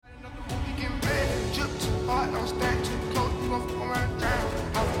gon' fuck around and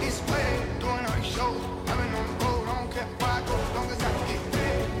drown. Out this way, doing all these shows. I've been on the road, I don't care where I go, as long as I get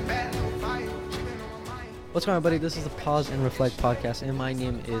paid. Bad little fire, she been on my mind. What's going on, buddy? This is the Pause and Reflect podcast, and my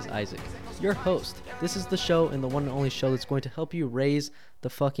name is Isaac, your host. This is the show and the one and only show that's going to help you raise the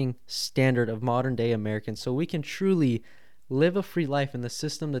fucking standard of modern day Americans so we can truly live a free life in the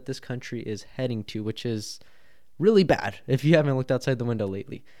system that this country is heading to, which is really bad if you haven't looked outside the window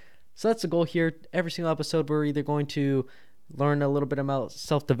lately. So that's the goal here. Every single episode, we're either going to learn a little bit about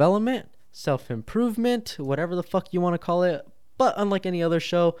self-development, self-improvement, whatever the fuck you want to call it. But unlike any other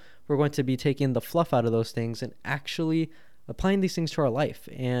show, we're going to be taking the fluff out of those things and actually applying these things to our life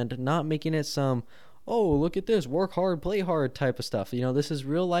and not making it some, oh, look at this, work hard, play hard type of stuff. You know, this is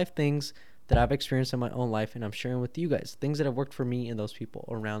real life things that I've experienced in my own life, and I'm sharing with you guys things that have worked for me and those people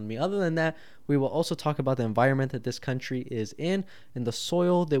around me. Other than that, we will also talk about the environment that this country is in and the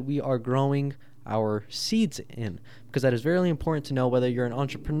soil that we are growing our seeds in, because that is very important to know, whether you're an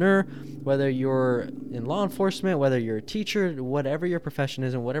entrepreneur, whether you're in law enforcement, whether you're a teacher, whatever your profession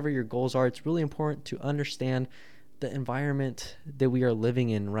is and whatever your goals are. It's really important to understand the environment that we are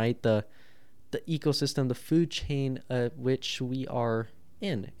living in, right? The ecosystem, the food chain which we are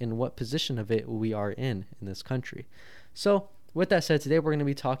in what position of it we are in this country. So with that said, today we're going to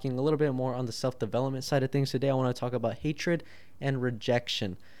be talking a little bit more on the self-development side of things. Today I want to talk about hatred and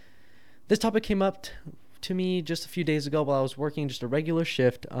rejection. This topic came up to me just a few days ago while I was working just a regular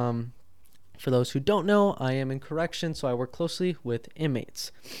shift. For those who don't know, I am in corrections, so I work closely with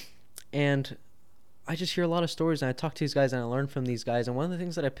inmates. And I just hear a lot of stories, and I talk to these guys and I learn from these guys. And one of the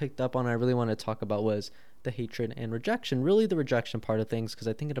things that I picked up on, I really want to talk about, was the hatred and rejection, really the rejection part of things, because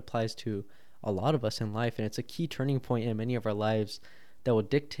I think it applies to a lot of us in life, and it's a key turning point in many of our lives that will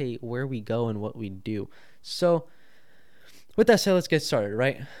dictate where we go and what we do. So with that said, let's get started,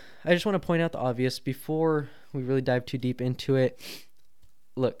 right? I just want to point out the obvious before we really dive too deep into it.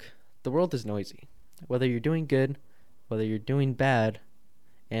 Look, the world is noisy. Whether you're doing good, whether you're doing bad,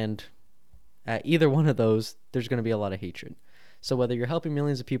 and at either one of those, there's going to be a lot of hatred. So whether you're helping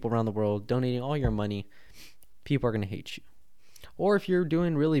millions of people around the world, donating all your money, people are going to hate you. Or if you're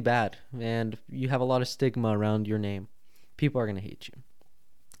doing really bad and you have a lot of stigma around your name, people are going to hate you.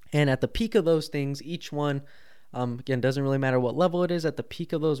 And at the peak of those things, each one, again, doesn't really matter what level it is. At the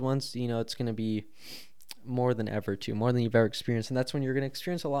peak of those ones, you know, it's going to be more than ever more than you've ever experienced. And that's when you're going to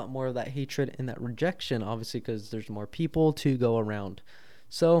experience a lot more of that hatred and that rejection, obviously, because there's more people to go around.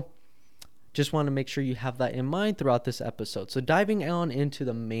 So just want to make sure you have that in mind throughout this episode. So diving on into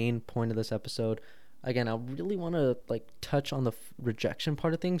the main point of this episode, again, I really want to touch on the rejection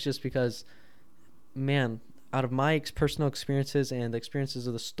part of things, just because, man, out of my personal experiences and the experiences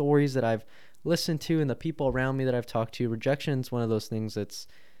of the stories that I've listened to and the people around me that I've talked to, rejection is one of those things that's,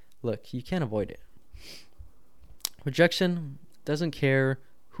 look, you can't avoid it. Rejection doesn't care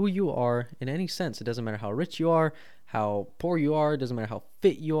who you are in any sense. It doesn't matter how rich you are, how poor you are. It doesn't matter how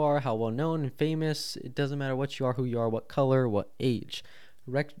fit you are, how well known and famous. It doesn't matter what you are, who you are, what color, what age.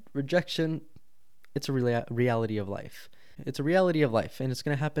 Rejection, it's a reality of life. It's a reality of life, and it's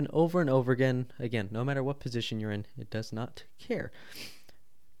going to happen over and over again. Again, no matter what position you're in, it does not care.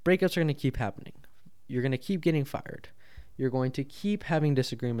 Breakups are going to keep happening. You're going to keep getting fired. You're going to keep having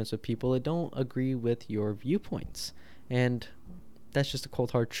disagreements with people that don't agree with your viewpoints. And that's just a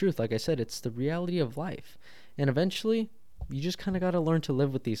cold hard truth. Like I said, it's the reality of life. And eventually, you just kind of got to learn to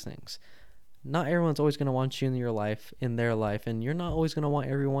live with these things. Not everyone's always going to want you in your life, in their life, and you're not always going to want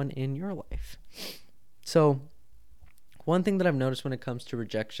everyone in your life. So one thing that I've noticed when it comes to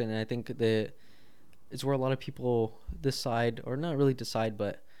rejection, and I think that is where a lot of people decide, or not really decide,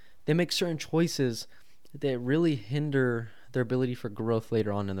 but they make certain choices that really hinder their ability for growth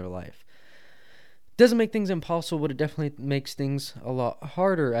later on in their life. Doesn't make things impossible, but it definitely makes things a lot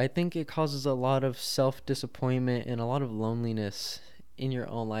harder. I think it causes a lot of self-disappointment and a lot of loneliness in your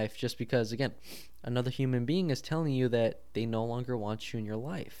own life, just because, again, another human being is telling you that they no longer want you in your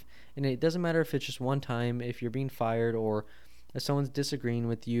life. And it doesn't matter if it's just one time, if you're being fired, or if someone's disagreeing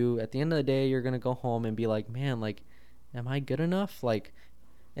with you. At the end of the day, you're going to go home and be like, man, am I good enough?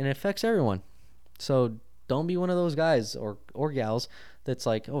 And it affects everyone. So don't be one of those guys or gals that's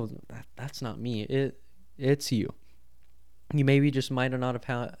like, oh, that's not me. It's you. You maybe just might not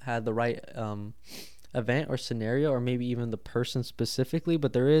have had the right event or scenario, or maybe even the person specifically,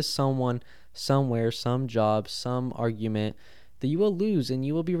 but there is someone, somewhere, some job, some argument that you will lose, and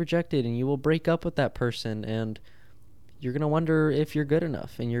you will be rejected, and you will break up with that person, and you're going to wonder if you're good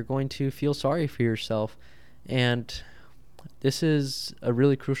enough, and you're going to feel sorry for yourself. And this is a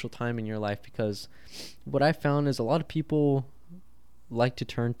really crucial time in your life, because what I found is a lot of people like to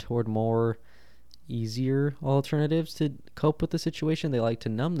turn toward more easier alternatives to cope with the situation. They like to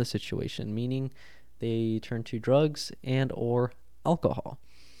numb the situation, meaning they turn to drugs and or alcohol.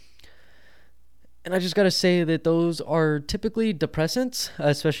 And I just got to say that those are typically depressants,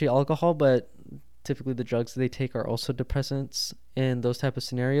 especially alcohol, but typically the drugs they take are also depressants in those type of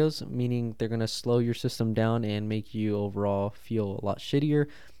scenarios, meaning they're going to slow your system down and make you overall feel a lot shittier.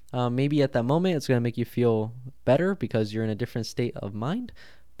 Maybe at that moment it's going to make you feel better because you're in a different state of mind.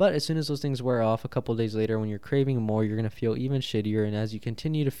 But as soon as those things wear off, a couple of days later, when you're craving more, you're going to feel even shittier. And as you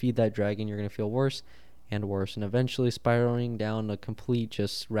continue to feed that dragon, you're going to feel worse and worse, and eventually spiraling down a complete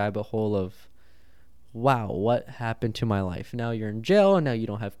just rabbit hole of, wow, what happened to my life? Now you're in jail, and now you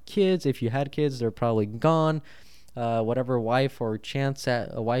don't have kids. If you had kids, they're probably gone. Whatever wife or chance at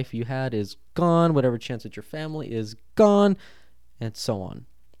a wife you had is gone. Whatever chance at your family is gone, and so on.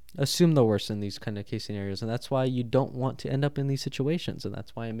 Assume the worst in these kind of case scenarios, and that's why you don't want to end up in these situations, and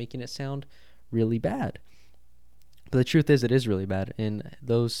that's why I'm making it sound really bad. But the truth is, it is really bad, and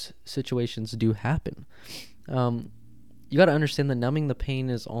those situations do happen. You got to understand that numbing the pain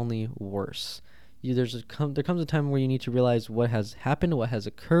is only worse. There comes a time where you need to realize what has happened, what has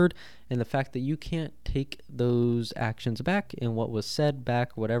occurred, and the fact that you can't take those actions back and what was said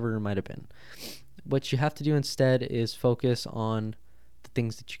back, whatever it might have been. What you have to do instead is focus on the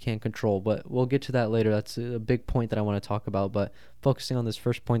things that you can't control, but we'll get to that later. That's a big point that I want to talk about, but focusing on this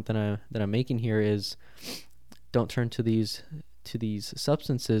first point that I'm making here is don't turn to these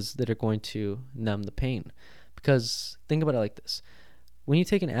substances that are going to numb the pain. Because think about it like this. When you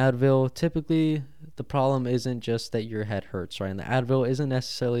take an Advil, typically the problem isn't just that your head hurts, right? And the Advil isn't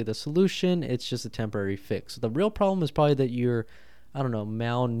necessarily the solution. It's just a temporary fix. The real problem is probably that you're,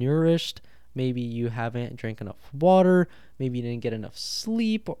 malnourished. Maybe you haven't drank enough water. Maybe you didn't get enough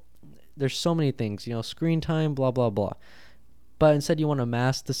sleep. There's so many things, screen time, blah, blah, blah. But instead you want to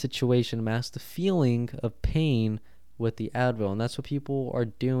mask the situation, mask the feeling of pain with the Advil. And that's what people are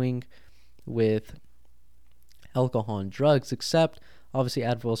doing with alcohol and drugs, except obviously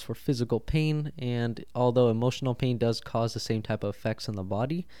Advil is for physical pain, and although emotional pain does cause the same type of effects in the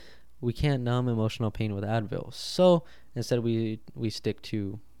body, we can't numb emotional pain with Advil. So instead we stick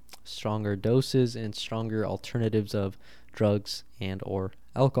to stronger doses and stronger alternatives of drugs and or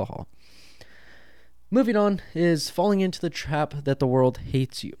alcohol. Moving on is falling into the trap that the world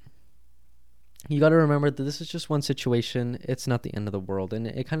hates you. You got to remember that this is just one situation. It's not the end of the world. And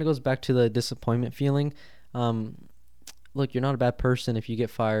it kind of goes back to the disappointment feeling. Look, you're not a bad person if you get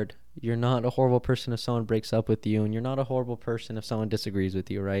fired. You're not a horrible person if someone breaks up with you. And you're not a horrible person if someone disagrees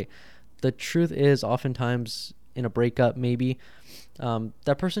with you, right? The truth is, oftentimes in a breakup, maybe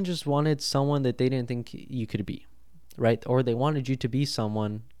that person just wanted someone that they didn't think you could be, right? Or they wanted you to be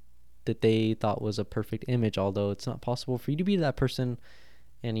someone that they thought was a perfect image, although it's not possible for you to be that person,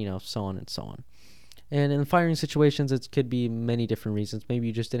 and so on and so on. And in firing situations, it could be many different reasons. Maybe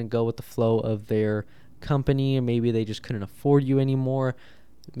you just didn't go with the flow of their company, or maybe they just couldn't afford you anymore.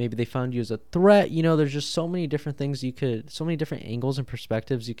 Maybe they found you as a threat. There's just so many different things so many different angles and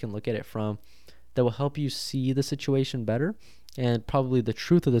perspectives you can look at it from that will help you see the situation better and probably the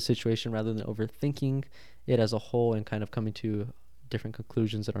truth of the situation rather than overthinking it as a whole and kind of coming to different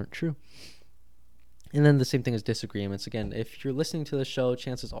conclusions that aren't true. And then the same thing as disagreements. Again, if you're listening to the show,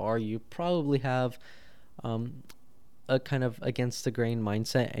 chances are you probably have a kind of against the grain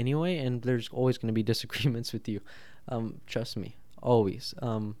mindset anyway, and there's always going to be disagreements with you. Trust me, always,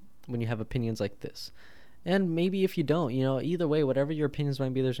 when you have opinions like this. And maybe if you don't, either way, whatever your opinions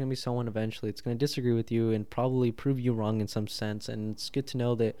might be, there's going to be someone eventually that's going to disagree with you and probably prove you wrong in some sense. And it's good to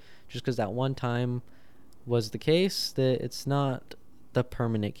know that just because that one time was the case, that it's not the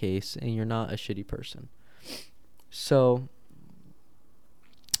permanent case and you're not a shitty person. So,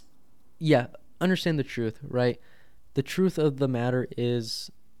 yeah, understand the truth, right? The truth of the matter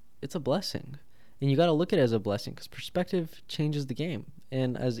is it's a blessing. And you got to look at it as a blessing because perspective changes the game.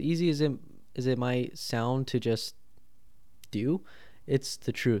 And as easy as it might sound to just do, it's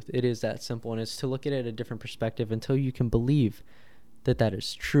the truth. It is that simple. And it's to look at it at a different perspective until you can believe that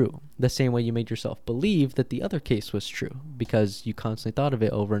is true. The same way you made yourself believe that the other case was true because you constantly thought of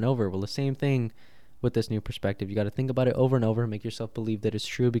it over and over. Well, the same thing with this new perspective. You got to think about it over and over and make yourself believe that it's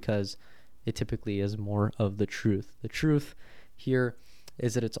true because it typically is more of the truth. The truth here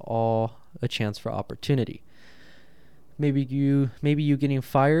is that it's all a chance for opportunity. Maybe you getting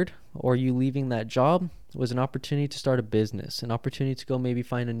fired or you leaving that job was an opportunity to start a business, an opportunity to go maybe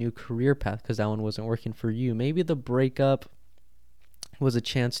find a new career path because that one wasn't working for you. Maybe the breakup was a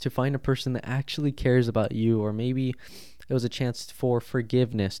chance to find a person that actually cares about you, or maybe it was a chance for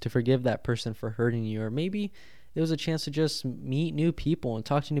forgiveness, to forgive that person for hurting you, or maybe It was a chance to just meet new people and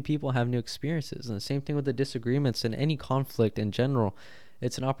talk to new people, have new experiences. And the same thing with the disagreements and any conflict in general.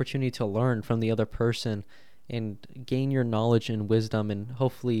 It's an opportunity to learn from the other person and gain your knowledge and wisdom, and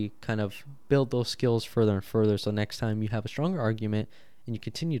hopefully kind of build those skills further and further, so next time you have a stronger argument and you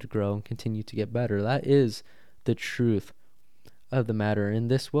continue to grow and continue to get better. That is the truth of the matter,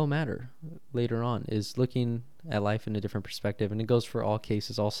 and this will matter later on, is looking at life in a different perspective. And it goes for all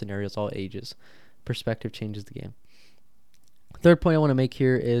cases, all scenarios, all ages. Perspective changes the game. Third point I want to make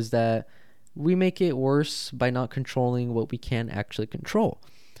here is that we make it worse by not controlling what we can actually control.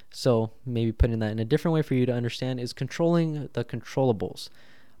 So maybe putting that in a different way for you to understand is controlling the controllables.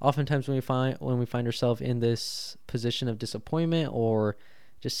 Oftentimes when we find ourselves in this position of disappointment or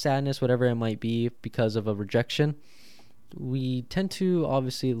just sadness, whatever it might be, because of a rejection, we tend to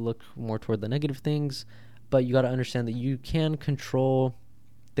obviously look more toward the negative things, but you got to understand that you can control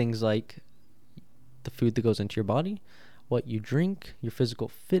things like the food that goes into your body, what you drink, your physical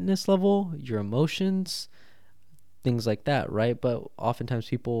fitness level, your emotions, things like that, right? But oftentimes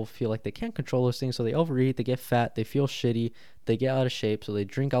people feel like they can't control those things, so they overeat, they get fat, they feel shitty, they get out of shape, so they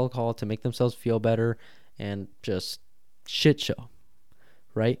drink alcohol to make themselves feel better, and just shit show,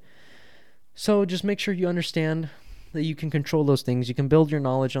 right? So just make sure you understand that you can control those things. You can build your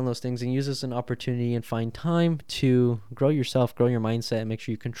knowledge on those things and use this as an opportunity and find time to grow yourself, grow your mindset, and make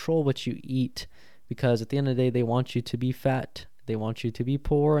sure you control what you eat, because at the end of the day, they want you to be fat, they want you to be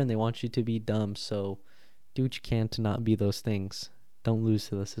poor, and they want you to be dumb. So do what you can to not be those things. Don't lose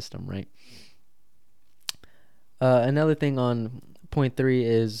to the system, right? Another thing on point 3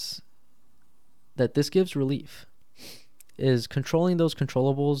 is that this gives relief. Is controlling those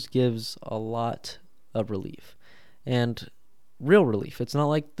controllables gives a lot of relief, and real relief. It's not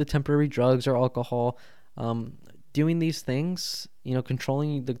like the temporary drugs or alcohol. Doing these things,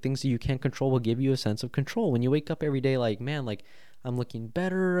 controlling the things that you can't control will give you a sense of control. When you wake up every day like, man, like, I'm looking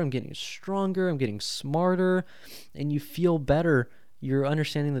better, I'm getting stronger, I'm getting smarter, and you feel better. You're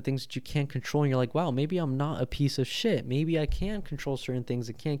understanding the things that you can't control, and you're like, wow, maybe I'm not a piece of shit. Maybe I can control certain things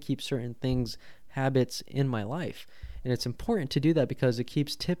and can keep certain things, habits in my life. And it's important to do that because it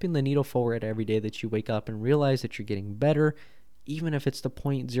keeps tipping the needle forward every day that you wake up and realize that you're getting better, even if it's the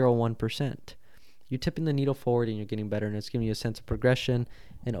 0.01%. You're tipping the needle forward and you're getting better, and it's giving you a sense of progression,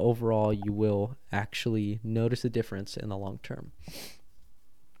 and overall you will actually notice the difference in the long term.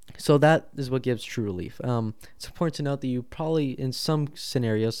 So that is what gives true relief. It's important to note that you probably, in some case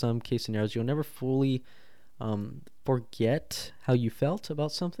scenarios, you'll never fully forget how you felt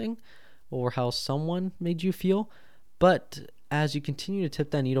about something or how someone made you feel. But as you continue to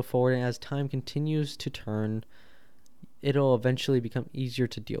tip that needle forward and as time continues to turn, it'll eventually become easier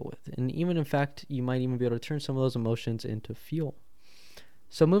to deal with. And even, in fact, you might even be able to turn some of those emotions into fuel.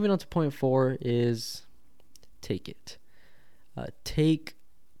 So moving on to point 4 is take it. Take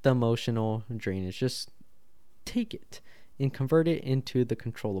the emotional drainage. Just take it and convert it into the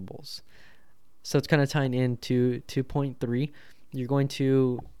controllables. So it's kind of tying into point 3. You're going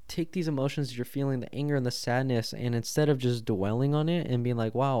to take these emotions that you're feeling, the anger and the sadness, and instead of just dwelling on it and being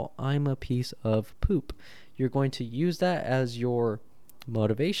like, wow, I'm a piece of poop, you're going to use that as your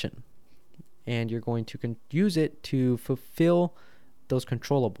motivation, and you're going to use it to fulfill those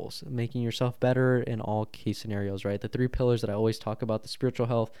controllables, making yourself better in all case scenarios, right? The 3 pillars that I always talk about, the spiritual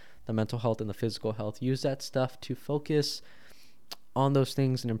health, the mental health, and the physical health. Use that stuff to focus on those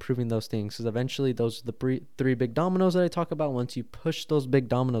things and improving those things, because eventually those are the 3 big dominoes that I talk about. Once you push those big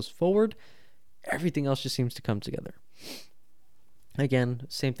dominoes forward, everything else just seems to come together. Again,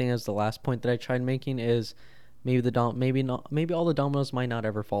 same thing as the last point that I tried making is maybe all the dominoes might not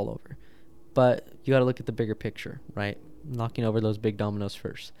ever fall over, but you got to look at the bigger picture, right? Knocking over those big dominoes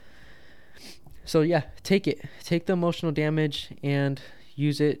first. So yeah, take the emotional damage and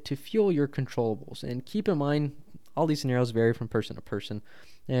use it to fuel your controllables. And keep in mind, all these scenarios vary from person to person,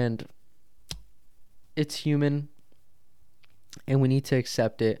 and it's human, and we need to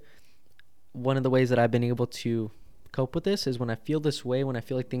accept it. One of the ways that I've been able to cope with this is when I feel this way, when I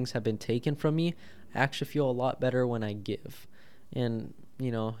feel like things have been taken from me, I actually feel a lot better when I give. And,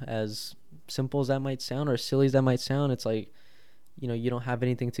 as simple as that might sound, or as silly as that might sound, it's like, you don't have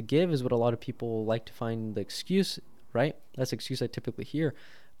anything to give is what a lot of people like to find the excuse, right? That's the excuse I typically hear.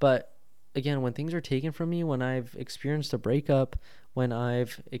 But again, when things are taken from me, when I've experienced a breakup, when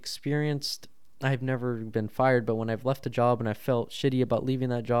I've never been fired, but when I've left a job and I felt shitty about leaving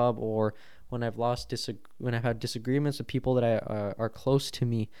that job, or when I've when I've had disagreements with people that are close to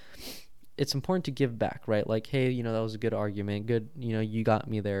me, it's important to give back, right? Like, hey, that was a good argument. Good, you got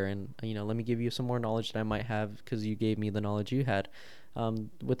me there, and let me give you some more knowledge that I might have because you gave me the knowledge you had.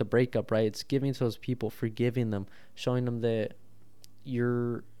 with a breakup, right? It's giving to those people, forgiving them, showing them that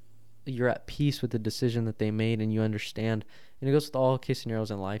you're at peace with the decision that they made and you understand. And it goes with all case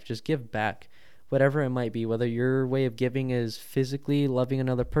scenarios in life. Just give back, whatever it might be, whether your way of giving is physically loving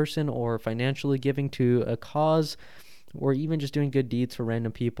another person or financially giving to a cause or even just doing good deeds for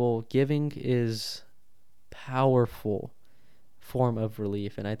random people. Giving is powerful form of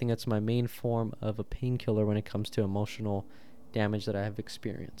relief, and I think that's my main form of a painkiller when it comes to emotional damage that I have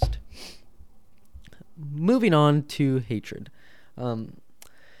experienced. Moving on to hatred.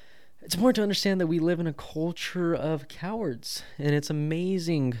 It's important to understand that we live in a culture of cowards, and it's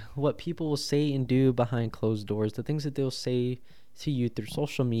amazing what people will say and do behind closed doors, the things that they'll say to you through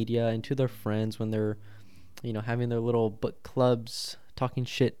social media and to their friends when they're, having their little book clubs, talking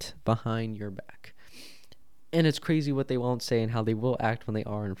shit behind your back. And it's crazy what they won't say and how they will act when they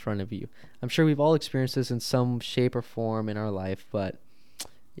are in front of you. I'm sure we've all experienced this in some shape or form in our life, but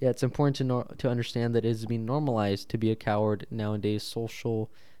yeah, it's important to understand that it is being normalized to be a coward nowadays.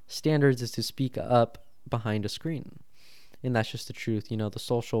 Social standards is to speak up behind a screen. And that's just the truth. The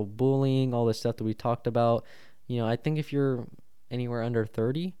social bullying, all this stuff that we talked about. I think if you're anywhere under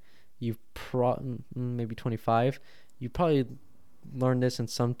 30, maybe 25, you probably learned this in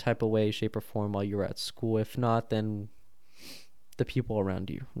some type of way, shape, or form while you were at school. If not, then the people around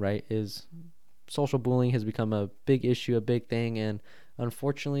you, right? Social bullying has become a big issue, a big thing, and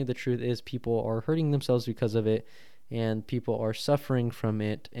unfortunately the truth is people are hurting themselves because of it, and people are suffering from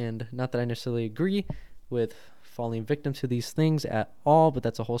it. And not that I necessarily agree with falling victim to these things at all, but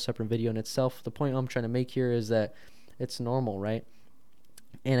that's a whole separate video in itself. The point I'm trying to make here is that it's normal, right?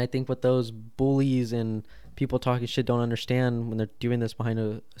 And I think what those bullies and people talking shit don't understand when they're doing this behind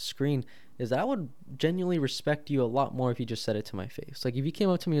a screen is that I would genuinely respect you a lot more if you just said it to my face. Like if you came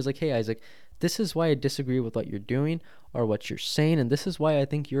up to me and was like, hey Isaac, this is why I disagree with what you're doing or what you're saying, and this is why I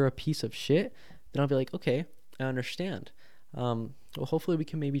think you're a piece of shit, then I'll be like, okay, I understand. Well, hopefully we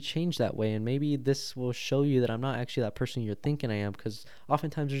can maybe change that way, and maybe this will show you that I'm not actually that person you're thinking I am, because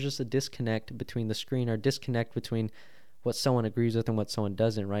oftentimes there's just a disconnect between the screen or disconnect between what someone agrees with and what someone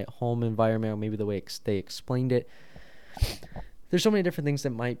doesn't, right? Home environment, or maybe the way they explained it. There's so many different things that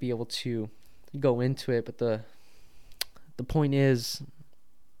might be able to go into it, but the point is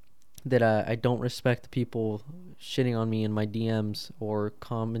that I don't respect the people shitting on me in my DMs or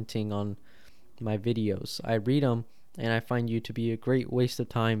commenting on my videos. I read them, and I find you to be a great waste of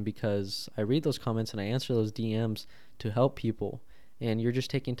time because I read those comments and I answer those DMs to help people. And you're just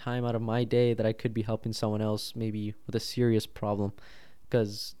taking time out of my day that I could be helping someone else maybe with a serious problem,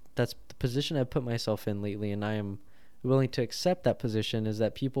 because that's the position I've put myself in lately, and I am willing to accept that position, is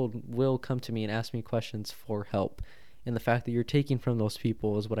that people will come to me and ask me questions for help. And the fact that you're taking from those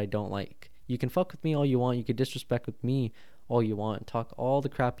people is what I don't like. You can fuck with me all you want. You can disrespect with me all you want. Talk all the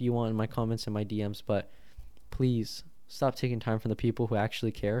crap you want in my comments and my DMs, but please stop taking time from the people who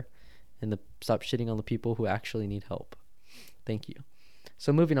actually care, and stop shitting on the people who actually need help. Thank you.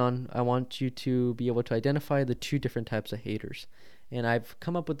 So moving on, I want you to be able to identify the two different types of haters. And I've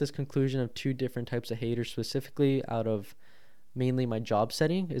come up with this conclusion of two different types of haters specifically out of mainly my job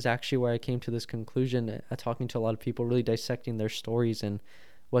setting is actually where I came to this conclusion, talking to a lot of people, really dissecting their stories and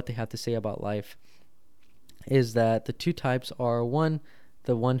what they have to say about life, is that the two types are, one,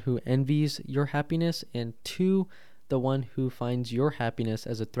 the one who envies your happiness, and two, the one who finds your happiness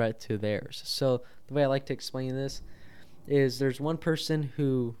as a threat to theirs. So the way I like to explain this is there's one person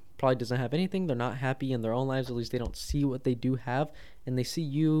who probably doesn't have anything. They're not happy in their own lives. At least they don't see what they do have, and they see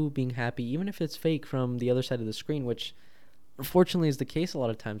you being happy, even if it's fake from the other side of the screen, which unfortunately is the case a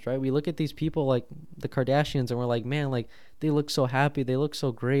lot of times, right? We look at these people like the Kardashians and we're like, man, like they look so happy, they look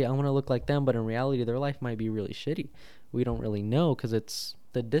so great, I want to look like them. But in reality, their life might be really shitty. We don't really know because it's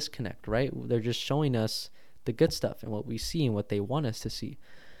the disconnect, right? They're just showing us the good stuff and what we see and what they want us to see.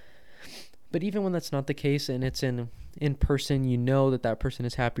 But even when that's not the case and it's in person, you know that person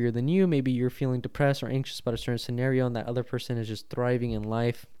is happier than you. Maybe you're feeling depressed or anxious about a certain scenario and that other person is just thriving in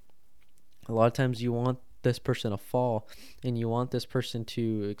life. A lot of times you want this person to fall, and you want this person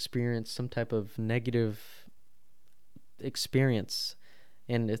to experience some type of negative experience.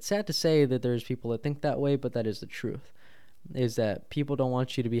 And it's sad to say that there's people that think that way, but that is the truth, is that people don't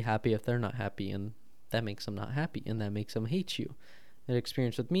want you to be happy if they're not happy, and that makes them not happy, and that makes them hate you. An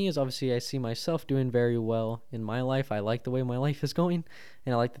experience with me is obviously I see myself doing very well in my life. I like the way my life is going,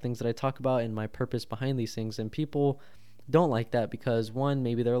 and I like the things that I talk about and my purpose behind these things. And people don't like that because, one,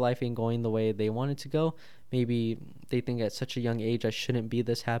 maybe their life ain't going the way they want it to go. Maybe they think at such a young age I shouldn't be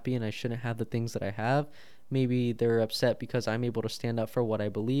this happy and I shouldn't have the things that I have. Maybe they're upset because I'm able to stand up for what I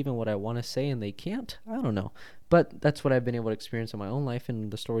believe and what I want to say and they can't. I don't know. But that's what I've been able to experience in my own life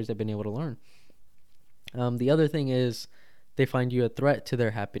and the stories I've been able to learn. The other thing is they find you a threat to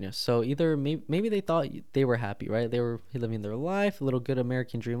their happiness. So either maybe they thought they were happy, right? They were living their life, a little good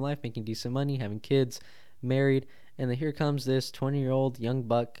American dream life, making decent money, having kids, married, and then here comes this 20-year-old young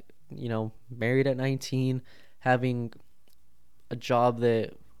buck, married at 19, having a job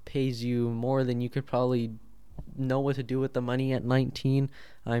that pays you more than you could probably know what to do with the money at 19.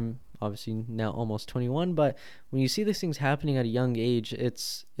 I'm obviously now almost 21, but when you see these things happening at a young age,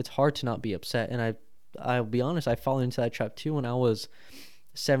 it's hard to not be upset. And I'll be honest, I fallen into that trap too when I was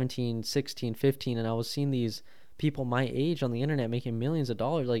 17, 16, 15, and I was seeing these people my age on the internet making millions of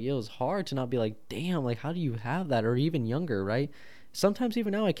dollars. Like, it was hard to not be like, damn, like, how do you have that? Or even younger, right? Sometimes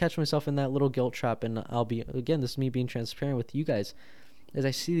even now I catch myself in that little guilt trap, and again, this is me being transparent with you guys. As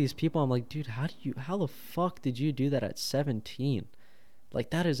I see these people, I'm like, dude, how the fuck did you do that at 17?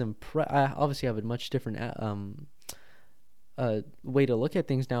 Like, that is I obviously have a much different way to look at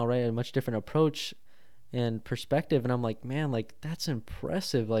things now, right? A much different approach and perspective, and I'm like, man, like, that's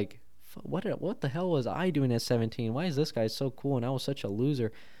impressive. Like, what the hell was I doing at 17? Why is this guy so cool and I was such a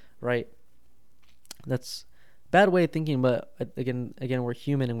loser, right? That's bad way of thinking, but again, we're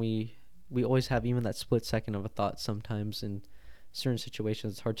human, and we always have even that split second of a thought sometimes in certain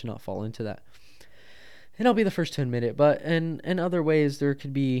situations. It's hard to not fall into that. And I'll be the first to admit it, but in other ways, there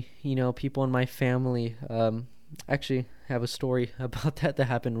could be, people in my family. Actually have a story about that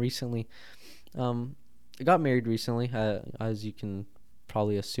happened recently. I got married recently, as you can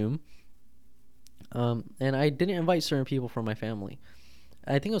probably assume. And I didn't invite certain people from my family.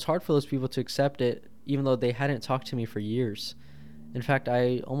 I think it was hard for those people to accept it, even though they hadn't talked to me for years. In fact,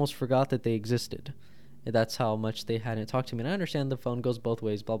 I almost forgot that they existed. That's how much they hadn't talked to me. And I understand the phone goes both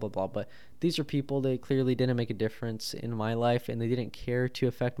ways, blah, blah, blah. But these are people that clearly didn't make a difference in my life, and they didn't care to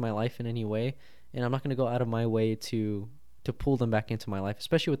affect my life in any way. And I'm not going to go out of my way to pull them back into my life,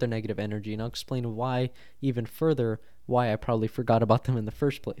 especially with their negative energy. And I'll explain why, even further, why I probably forgot about them in the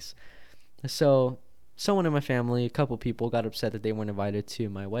first place. So someone in my family, a couple people, got upset that they weren't invited to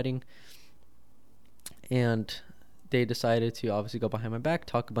my wedding. And they decided to obviously go behind my back,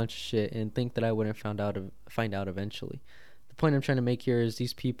 talk a bunch of shit, and think that I wouldn't find out eventually. The point I'm trying to make here is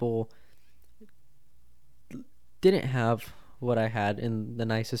these people didn't have what I had in the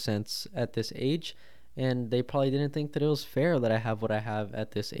nicest sense at this age, and they probably didn't think that it was fair that I have what I have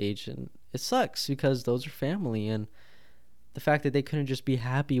at this age. And it sucks because those are family, and the fact that they couldn't just be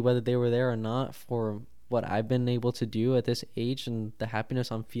happy whether they were there or not for what I've been able to do at this age and the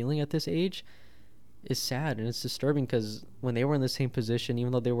happiness I'm feeling at this age is sad, and it's disturbing, because when they were in the same position,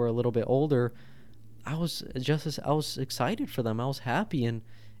 even though they were a little bit older, I was excited for them. I was happy, and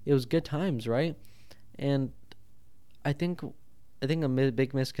it was good times, right? And I think a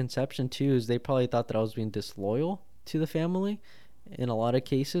big misconception too is they probably thought that I was being disloyal to the family in a lot of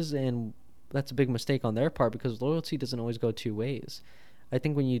cases, and that's a big mistake on their part, because loyalty doesn't always go two ways. I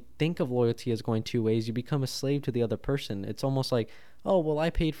think when you think of loyalty as going two ways, you become a slave to the other person. It's almost like, oh, well, I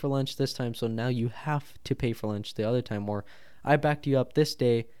paid for lunch this time, so now you have to pay for lunch the other time. Or I backed you up this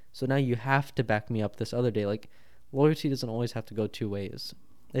day, so now you have to back me up this other day. Like, loyalty doesn't always have to go two ways.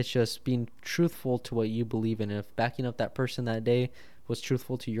 It's just being truthful to what you believe in. If backing up that person that day was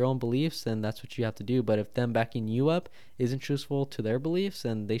truthful to your own beliefs, then that's what you have to do. But if them backing you up isn't truthful to their beliefs,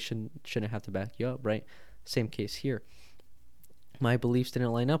 then they shouldn't have to back you up, right? Same case here. My beliefs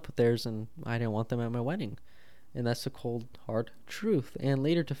didn't line up with theirs, and I didn't want them at my wedding. And that's the cold, hard truth. And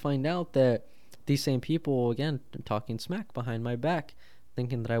later to find out that these same people, again, talking smack behind my back,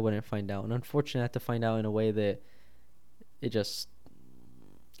 thinking that I wouldn't find out. And unfortunately, I had to find out in a way that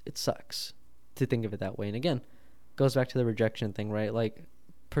it sucks to think of it that way. And again, goes back to the rejection thing, right? Like,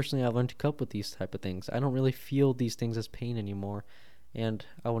 personally, I've learned to cope with these type of things. I don't really feel these things as pain anymore. And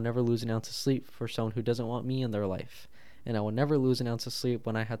I will never lose an ounce of sleep for someone who doesn't want me in their life. And I will never lose an ounce of sleep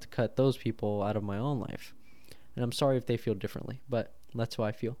when I had to cut those people out of my own life. And I'm sorry if they feel differently, but that's how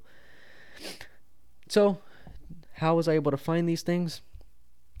I feel. So, how was I able to find these things?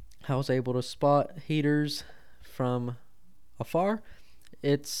 How was I able to spot haters from afar?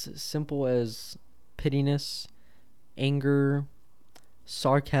 It's simple as pittiness, anger,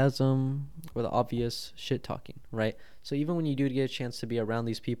 sarcasm, or the obvious shit talking, right? So even when you do get a chance to be around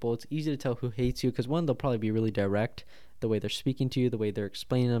these people, it's easy to tell who hates you, because one, they'll probably be really direct, the way they're speaking to you, the way they're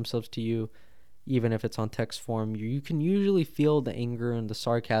explaining themselves to you, even if it's on text form. You can usually feel the anger and the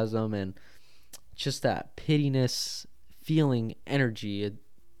sarcasm and just that pittiness feeling, energy. It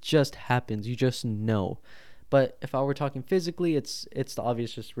just happens. You just know. But if I were talking physically, it's the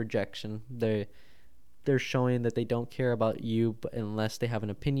obvious just rejection. they're showing that they don't care about you, but unless they have an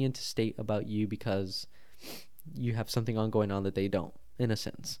opinion to state about you because you have something ongoing on that they don't, in a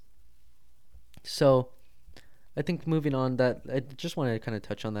sense. So I think moving on, that I just wanted to kind of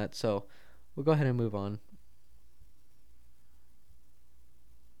touch on that. So we'll go ahead and move on.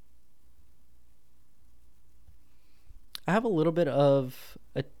 I have a little bit of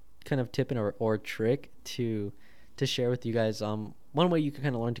a kind of tip and or trick to share with you guys. One way you can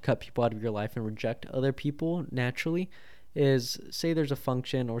kind of learn to cut people out of your life and reject other people naturally is, say there's a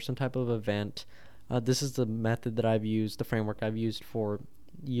function or some type of event. This is the method that I've used, the framework I've used for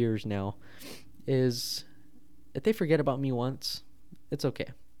years now. Is if they forget about me once, it's okay.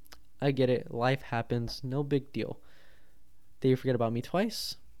 I get it. Life happens. No big deal. They forget about me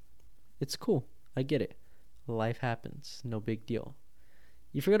twice. It's cool. I get it. Life happens. No big deal.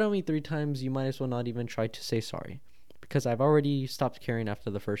 You forget about me 3 times, you might as well not even try to say sorry, because I've already stopped caring after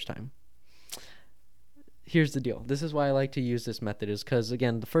the first time. Here's the deal. This is why I like to use this method, is because,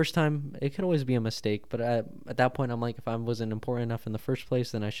 again, the first time, it could always be a mistake, but at that point, I'm like, if I wasn't important enough in the first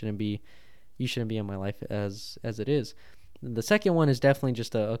place, then you shouldn't be in my life as it is. The second one is definitely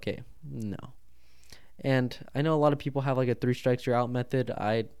just okay, no. And I know a lot of people have like a 3 strikes you're out method.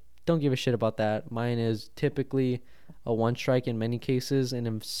 I don't give a shit about that. Mine is typically a 1 strike in many cases, and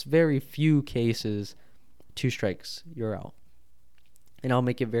in very few cases, 2 strikes you're out. And I'll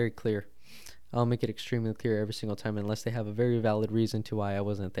make it very clear. I'll make it extremely clear every single time, unless they have a very valid reason to why I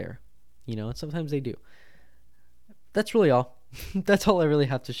wasn't there. And sometimes they do. That's really all. That's all I really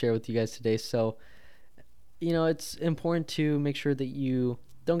have to share with you guys today. So, it's important to make sure that you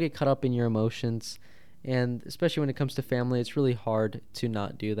don't get caught up in your emotions. And especially when it comes to family, it's really hard to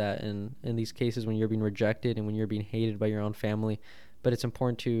not do that in these cases when you're being rejected and when you're being hated by your own family. But it's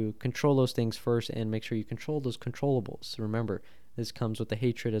important to control those things first and make sure you control those controllables. Remember, this comes with the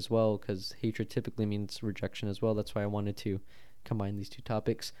hatred as well, because hatred typically means rejection as well. That's why I wanted to combine these 2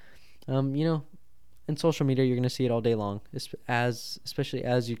 topics. In social media, you're going to see it all day long, especially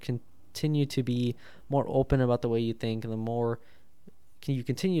as you continue to be more open about the way you think, and the more you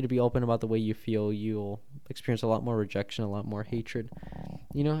continue to be open about the way you feel, you'll experience a lot more rejection, a lot more hatred.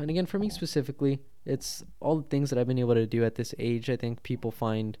 And again, for me specifically, it's all the things that I've been able to do at this age, I think people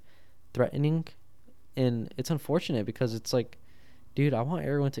find threatening. And it's unfortunate, because it's like, dude, I want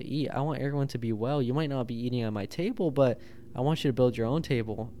everyone to eat. I want everyone to be well. You might not be eating at my table, but I want you to build your own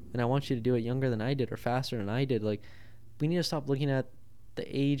table, and I want you to do it younger than I did or faster than I did. Like, we need to stop looking at the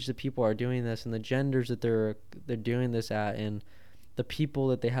age that people are doing this and the genders that they're doing this at and the people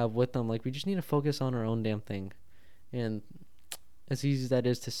that they have with them. Like, we just need to focus on our own damn thing. And as easy as that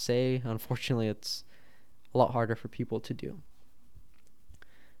is to say, unfortunately, it's a lot harder for people to do.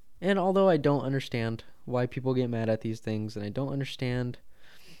 And although I don't understand why people get mad at these things, and I don't understand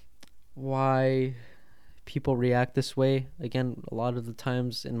why people react this way, again, a lot of the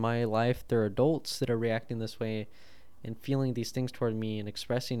times in my life, there are adults that are reacting this way and feeling these things toward me and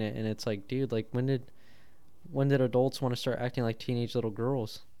expressing it. And it's like, dude, like, when did adults want to start acting like teenage little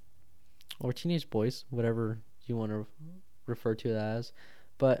girls or teenage boys, whatever you want to refer to it as?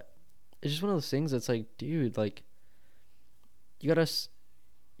 But it's just one of those things that's like, dude, like, you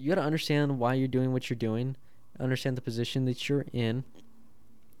gotta understand why you're doing what you're doing, understand the position that you're in,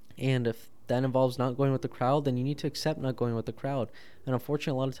 and if that involves not going with the crowd, then you need to accept not going with the crowd. And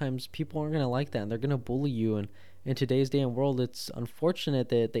unfortunately, a lot of times people aren't going to like that, and they're going to bully you. And in today's day and world, it's unfortunate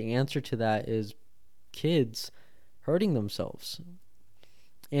that the answer to that is kids hurting themselves.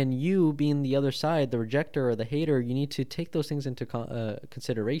 And you, being the other side, the rejecter or the hater, you need to take those things into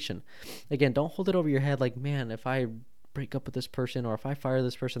consideration. Again, don't hold it over your head like, man, if I break up with this person or if I fire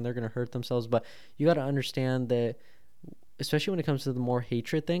this person, they're going to hurt themselves. But you got to understand that, especially when it comes to the more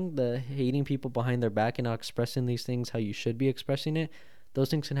hatred thing, the hating people behind their back and not expressing these things how you should be expressing it, those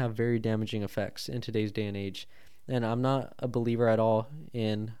things can have very damaging effects in today's day and age. And I'm not a believer at all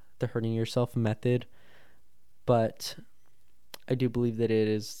in the hurting yourself method, but I do believe that it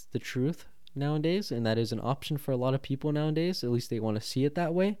is the truth nowadays, and that is an option for a lot of people nowadays. At least they want to see it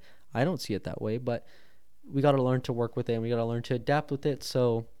that way. I don't see it that way, but we got to learn to work with it, and we got to learn to adapt with it.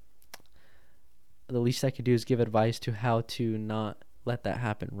 So the least I could do is give advice to how to not let that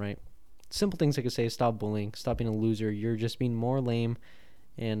happen, right? Simple things I could say is stop bullying, stop being a loser. You're just being more lame,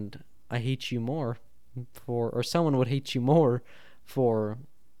 and I hate you more or someone would hate you more for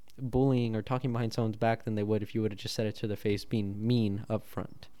bullying or talking behind someone's back than they would if you would have just said it to their face, being mean up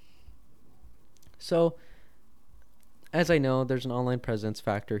front. So, as I know, there's an online presence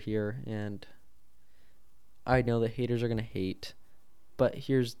factor here, and I know that haters are going to hate. But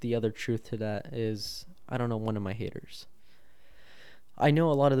here's the other truth to that is, I don't know one of my haters. I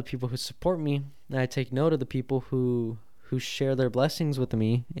know a lot of the people who support me, and I take note of the people who share their blessings with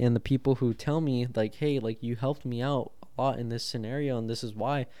me, and the people who tell me like, hey, like you helped me out a lot in this scenario and this is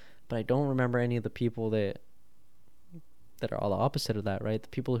why. But I don't remember any of the people that are all the opposite of that, right? The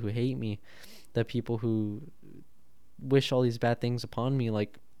people who hate me, the people who wish all these bad things upon me.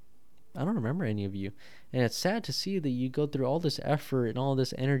 Like, I don't remember any of you. And it's sad to see that you go through all this effort and all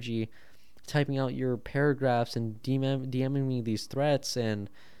this energy typing out your paragraphs and DMing me these threats, and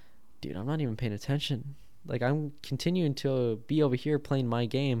dude, I'm not even paying attention. Like, I'm continuing to be over here playing my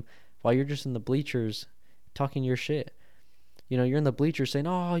game while you're just in the bleachers talking your shit. You know, you're in the bleachers saying,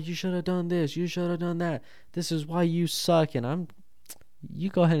 oh, you should have done this, you should have done that, this is why you suck. And you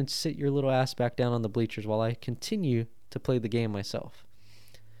go ahead and sit your little ass back down on the bleachers while I continue to play the game myself.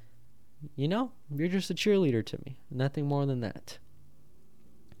 You know, you're just a cheerleader to me, nothing more than that.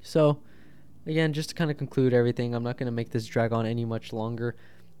 So again, just to kind of conclude everything, I'm not going to make this drag on any much longer.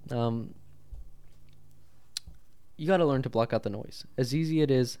 You got to learn to block out the noise. As easy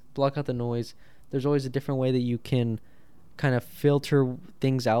it is, block out the noise. There's always a different way that you can kind of filter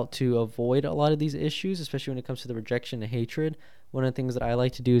things out to avoid a lot of these issues, especially when it comes to the rejection and hatred. One of the things that I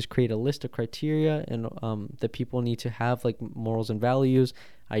like to do is create a list of criteria and that people need to have, like morals and values,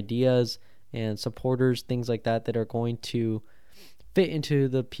 ideas, and supporters, things like that, that are going to fit into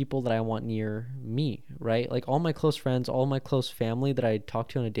the people that I want near me, right? Like all my close friends, all my close family that I talk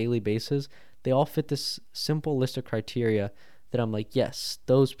to on a daily basis, they all fit this simple list of criteria that I'm like, yes,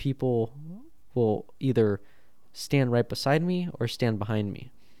 those people will either stand right beside me or stand behind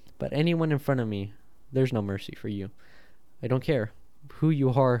me. But anyone in front of me, there's no mercy for you. I don't care who you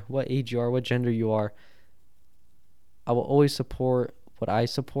are, what age you are, what gender you are. I will always support what I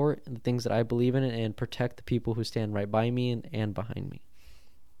support and the things that I believe in, and protect the people who stand right by me and behind me.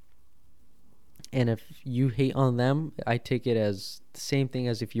 And if you hate on them, I take it as the same thing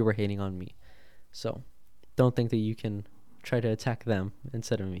as if you were hating on me. So don't think that you can try to attack them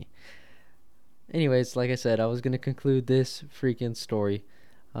instead of me. Anyways, like I said, I was going to conclude this freaking story,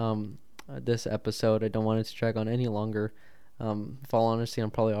 this episode. I don't want it to drag on any longer. With all honesty,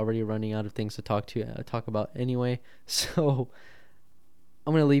 I'm probably already running out of things to talk about anyway. So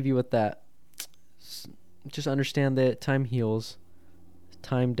I'm going to leave you with that. Just understand that time heals.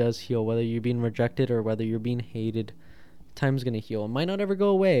 Time does heal. Whether you're being rejected or whether you're being hated, time's going to heal. It might not ever go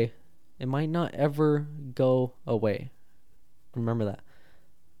away. It might not ever go away. Remember that.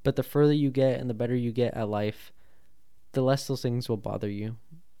 But the further you get and the better you get at life, the less those things will bother you,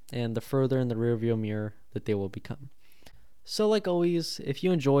 and the further in the rearview mirror that they will become. So like always, if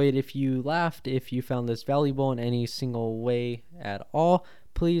you enjoyed, if you laughed, if you found this valuable in any single way at all,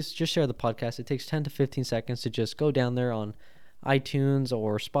 please just share the podcast. It takes 10 to 15 seconds to just go down there on iTunes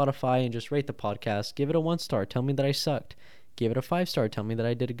or Spotify and just rate the podcast. Give it a 1-star. Tell me that I sucked. Give it a 5-star. Tell me that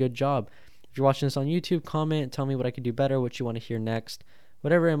I did a good job. If you're watching this on YouTube, comment. Tell me what I could do better, what you want to hear next.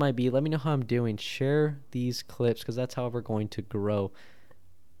 Whatever it might be, let me know how I'm doing. Share these clips because that's how we're going to grow.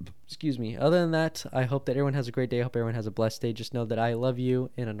 Excuse me. Other than that, I hope that everyone has a great day. I hope everyone has a blessed day. Just know that I love you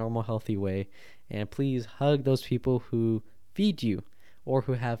in a normal, healthy way. And please hug those people who feed you or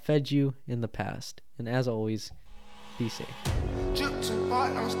who have fed you in the past. And as always, be safe. Drip too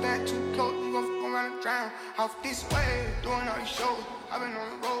hard, don't stand too close. You gon' fuck around and drown. Off this way, doing all these shows. I've been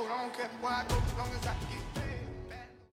on the road, I don't care where I go, as long as I get